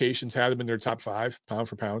publications had him in their top 5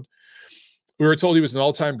 pound-for-pound. We were told he was an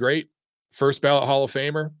all-time great, first ballot Hall of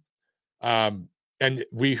Famer. And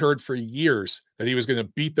we heard for years that he was going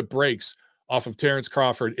to beat the brakes off of Terrence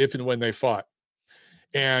Crawford if and when they fought.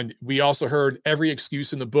 And we also heard every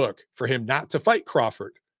excuse in the book for him not to fight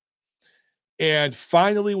Crawford. And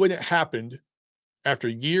finally, when it happened, after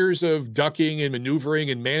years of ducking and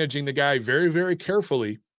maneuvering and managing the guy very, very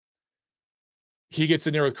carefully, he gets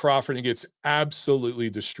in there with Crawford and gets absolutely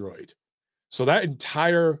destroyed. So that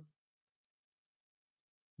entire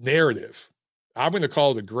narrative, I'm going to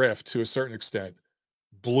call it a grift to a certain extent,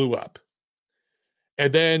 blew up.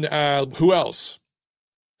 And then who else?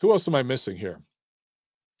 Who else am I missing here?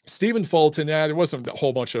 Stephen Fulton. There wasn't a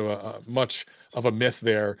whole bunch of much of a myth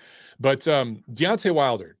there, but Deontay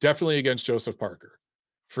Wilder definitely against Joseph Parker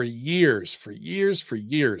for years.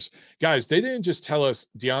 Guys, they didn't just tell us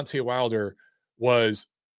Deontay Wilder was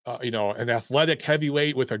an athletic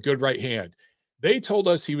heavyweight with a good right hand. They told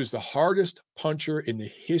us he was the hardest puncher in the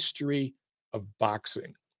history of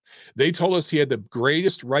boxing. They told us he had the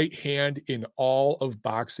greatest right hand in all of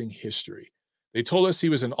boxing history. They told us he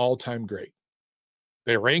was an all-time great.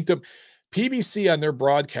 They ranked him. PBC on their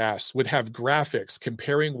broadcasts would have graphics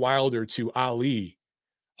comparing Wilder to Ali,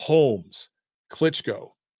 Holmes,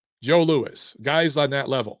 Klitschko, Joe Louis, guys on that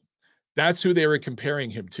level. That's who they were comparing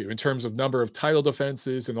him to in terms of number of title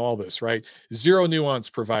defenses and all this, right? Zero nuance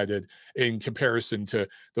provided in comparison to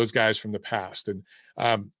those guys from the past. And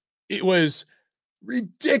it was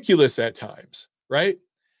ridiculous at times, right?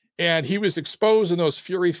 And he was exposed in those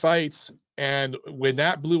Fury fights. And when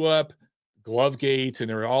that blew up, Glovegate, and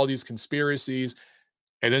there were all these conspiracies.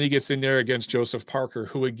 And then he gets in there against Joseph Parker,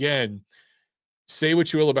 who, again, say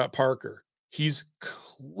what you will about Parker, he's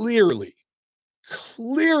clearly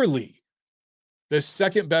the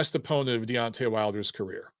second best opponent of Deontay Wilder's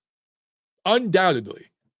career. Undoubtedly.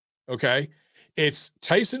 Okay. It's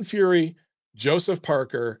Tyson Fury, Joseph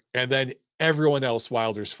Parker, and then everyone else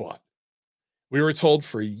Wilder's fought. We were told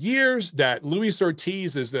for years that Luis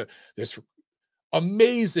Ortiz is this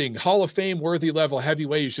amazing Hall of Fame worthy level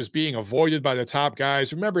heavyweight. He's just being avoided by the top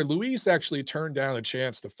guys. Remember, Luis actually turned down a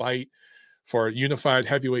chance to fight for a unified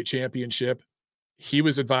heavyweight championship. He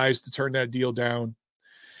was advised to turn that deal down.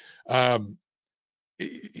 That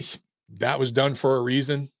was done for a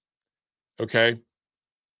reason. Okay.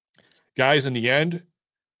 Guys, in the end,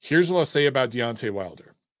 here's what I'll say about Deontay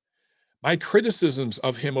Wilder. My criticisms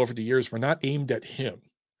of him over the years were not aimed at him.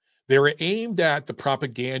 They were aimed at the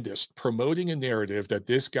propagandist promoting a narrative that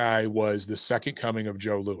this guy was the second coming of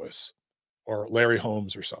Joe Louis or Larry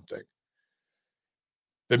Holmes or something.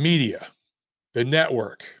 The media, the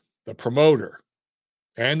network, the promoter,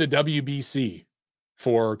 and the WBC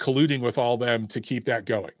for colluding with all them to keep that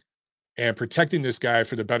going and protecting this guy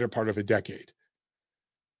for the better part of a decade.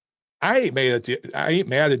 I ain't mad at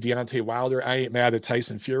Deontay Wilder. I ain't mad at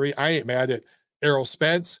Tyson Fury. I ain't mad at Errol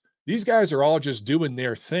Spence. These guys are all just doing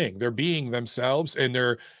their thing. They're being themselves, and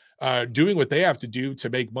they're doing what they have to do to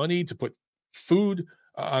make money, to put food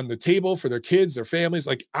on the table for their kids, their families.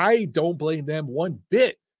 Like, I don't blame them one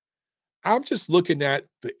bit. I'm just looking at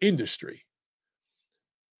the industry.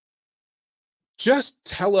 Just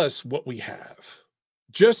tell us what we have.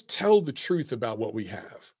 Just tell the truth about what we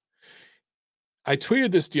have. I tweeted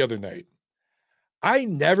this the other night. I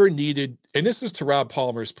never needed, and this is to Rob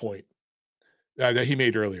Palmer's point that he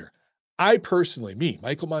made earlier. I personally,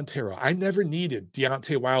 Michael Montero, I never needed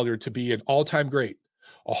Deontay Wilder to be an all-time great,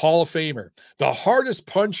 a Hall of Famer, the hardest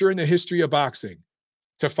puncher in the history of boxing,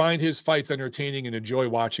 to find his fights entertaining and enjoy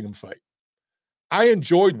watching him fight. I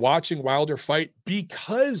enjoyed watching Wilder fight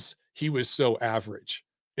because he was so average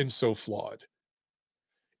and so flawed.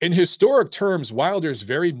 In historic terms, Wilder's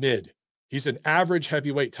very mid. He's an average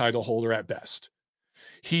heavyweight title holder at best.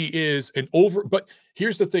 He is but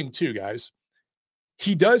here's the thing too, guys.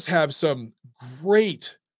 He does have some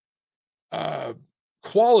great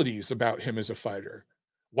qualities about him as a fighter.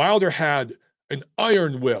 Wilder had an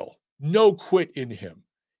iron will, no quit in him.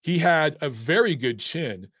 He had a very good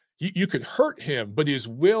chin. You could hurt him, but his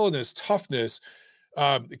will and his toughness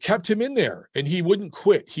kept him in there, and he wouldn't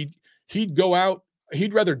quit. He'd go out.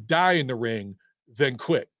 He'd rather die in the ring than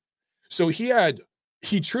quit. So he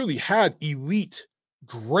truly had elite,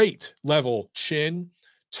 great level chin,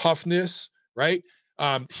 toughness, right?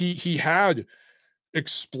 He had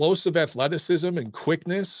explosive athleticism and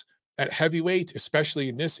quickness at heavyweight, especially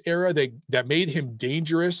in this era, that made him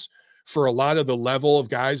dangerous for a lot of the level of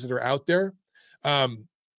guys that are out there.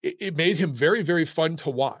 It made him very, very fun to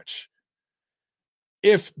watch.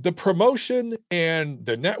 If the promotion and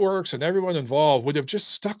the networks and everyone involved would have just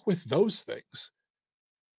stuck with those things,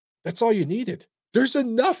 that's all you needed. There's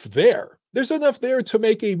enough there. There's enough there to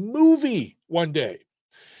make a movie one day.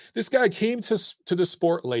 This guy came to the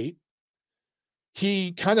sport late.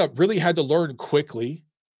 He kind of really had to learn quickly.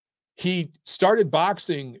 He started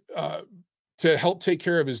boxing to help take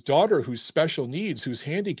care of his daughter, who's special needs, who's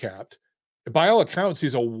handicapped. By all accounts,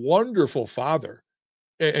 he's a wonderful father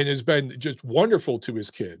and has been just wonderful to his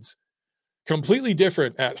kids. Completely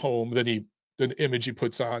different at home than the image he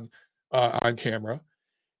puts on camera.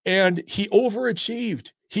 And he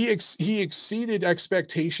overachieved. He exceeded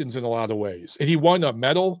expectations in a lot of ways. And he won a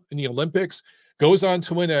medal in the Olympics, goes on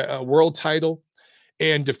to win a world title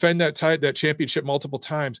and defend that championship multiple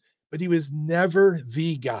times. But he was never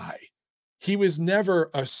the guy. He was never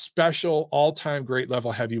a special all-time great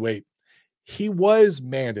level heavyweight. He was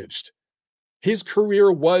managed. His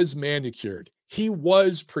career was manicured. He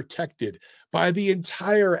was protected by the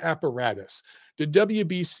entire apparatus, the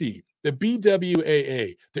WBC, the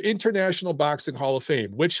BWAA, the International Boxing Hall of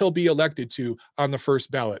Fame, which he'll be elected to on the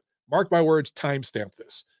first ballot. Mark my words, timestamp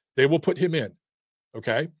this. They will put him in,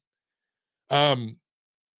 okay?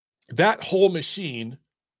 That whole machine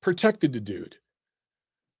protected the dude.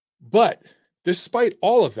 But despite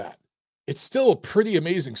all of that, it's still a pretty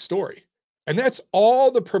amazing story. And that's all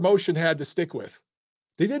the promotion had to stick with.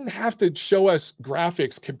 They didn't have to show us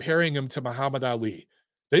graphics comparing him to Muhammad Ali.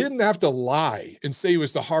 They didn't have to lie and say he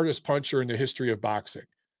was the hardest puncher in the history of boxing.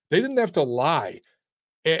 They didn't have to lie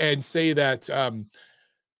and say that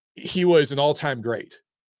he was an all-time great.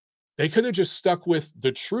 They could have just stuck with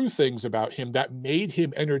the true things about him that made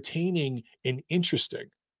him entertaining and interesting.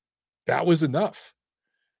 That was enough.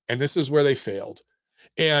 And this is where they failed.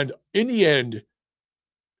 And in the end,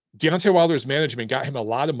 Deontay Wilder's management got him a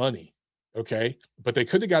lot of money, okay? But they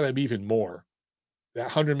could have got him even more. That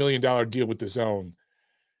 $100 million deal with DAZN.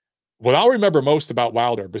 What I'll remember most about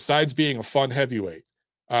Wilder, besides being a fun heavyweight,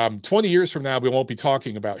 20 years from now, we won't be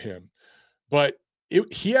talking about him, but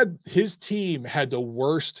his team had the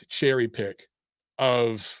worst cherry pick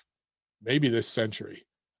of maybe this century.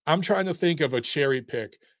 I'm trying to think of a cherry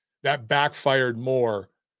pick that backfired more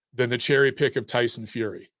than the cherry pick of Tyson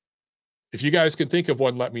Fury. If you guys can think of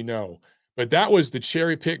one, let me know. But that was the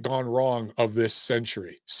cherry pick gone wrong of this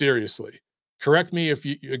century. Seriously. Correct me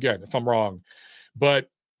if I'm wrong. But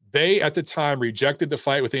they, at the time, rejected the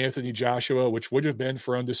fight with Anthony Joshua, which would have been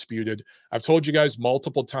for Undisputed. I've told you guys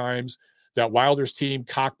multiple times that Wilder's team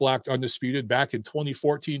cock-blocked Undisputed back in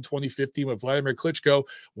 2014, 2015 with Vladimir Klitschko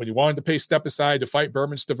when he wanted to pay step aside to fight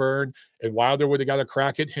Berman Stavern, and Wilder would have got a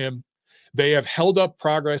crack at him. They have held up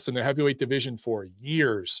progress in the heavyweight division for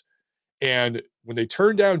years. And when they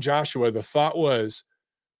turned down Joshua, the thought was,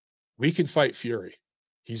 we can fight Fury.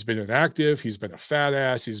 He's been inactive. He's been a fat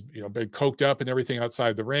ass. He's been coked up and everything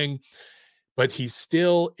outside the ring. But he's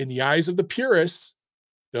still, in the eyes of the purists,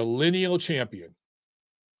 the lineal champion.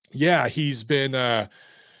 Yeah, he's been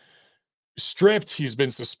stripped. He's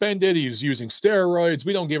been suspended. He's using steroids.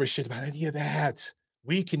 We don't give a shit about any of that.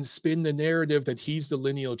 We can spin the narrative that he's the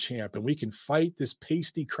lineal champ, and we can fight this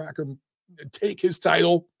pasty cracker, take his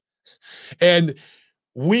title. And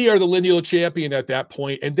we are the lineal champion at that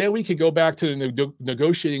point. And then we could go back to the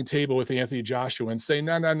negotiating table with Anthony Joshua and say,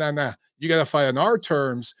 no. You got to fight on our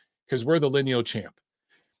terms because we're the lineal champ.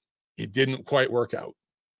 It didn't quite work out.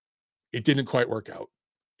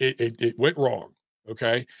 It went wrong.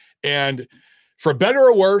 Okay. And for better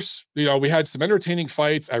or worse, we had some entertaining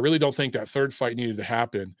fights. I really don't think that third fight needed to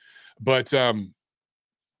happen, but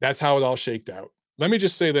that's how it all shaked out. Let me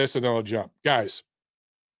just say this and then I'll jump. Guys,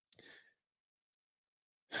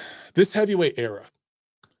 this heavyweight era,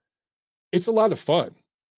 it's a lot of fun.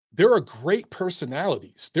 There are great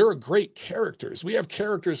personalities. There are great characters. We have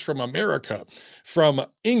characters from America, from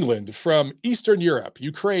England, from Eastern Europe,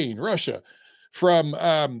 Ukraine, Russia, from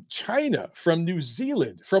China, from New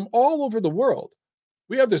Zealand, from all over the world.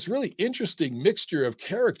 We have this really interesting mixture of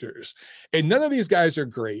characters, and none of these guys are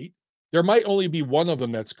great. There might only be one of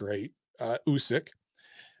them that's great, Usyk,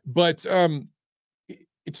 but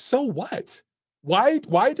it's so what? Why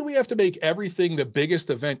do we have to make everything the biggest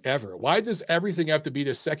event ever? Why does everything have to be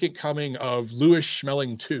the second coming of Lewis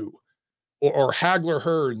Schmeling 2 or Hagler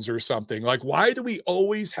Hearns or something? Like, why do we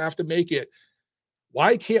always have to make it?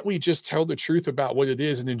 Why can't we just tell the truth about what it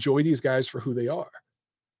is and enjoy these guys for who they are?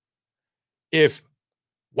 If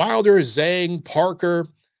Wilder, Zhang, Parker,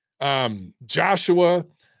 Joshua,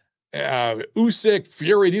 Usyk,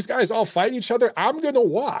 Fury, these guys all fight each other, I'm going to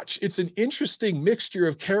watch. It's an interesting mixture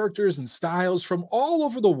of characters and styles from all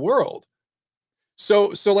over the world.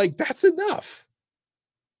 So like, that's enough.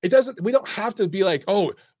 We don't have to be like,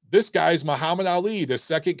 oh, this guy's Muhammad Ali, the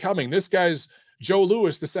second coming. This guy's Joe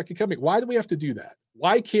Louis, the second coming. Why do we have to do that?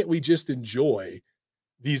 Why can't we just enjoy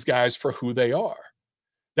these guys for who they are?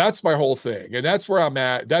 That's my whole thing. And that's where I'm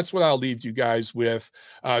at. That's what I'll leave you guys with.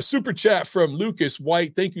 Super chat from Lucas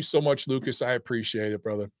White. Thank you so much, Lucas. I appreciate it,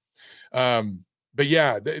 brother. But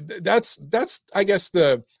yeah, that's I guess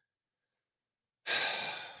the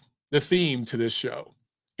theme to this show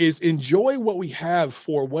is enjoy what we have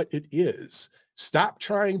for what it is. Stop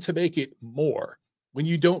trying to make it more when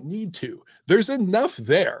you don't need to. There's enough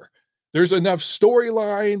there. There's enough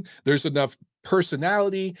storyline. There's enough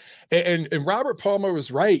personality. And Robert Palmer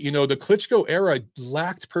was right. You know, the Klitschko era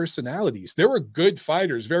lacked personalities. There were good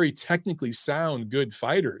fighters, very technically sound, good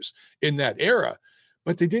fighters in that era,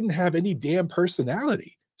 but they didn't have any damn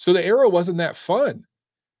personality. So the era wasn't that fun.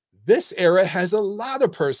 This era has a lot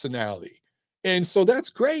of personality. And so that's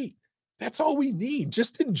great. That's all we need.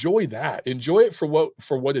 Just enjoy that. Enjoy it for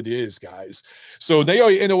what it is, guys. So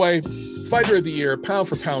Naoya Inoue, fighter of the year, pound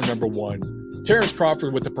for pound #1. Terrence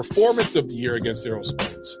Crawford with the performance of the year against Errol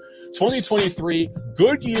Spence. 2023,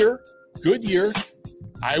 good year. Good year.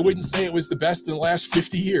 I wouldn't say it was the best in the last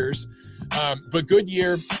 50 years, but good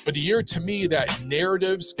year. But a year to me that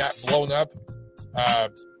narratives got blown up,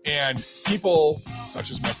 and people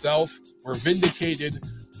such as myself were vindicated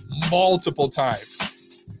multiple times.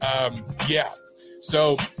 Yeah.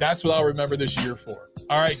 So that's what I'll remember this year for.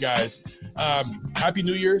 All right, guys. Happy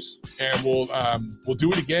New Year's, and we'll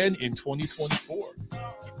do it again in 2024.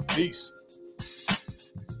 Peace.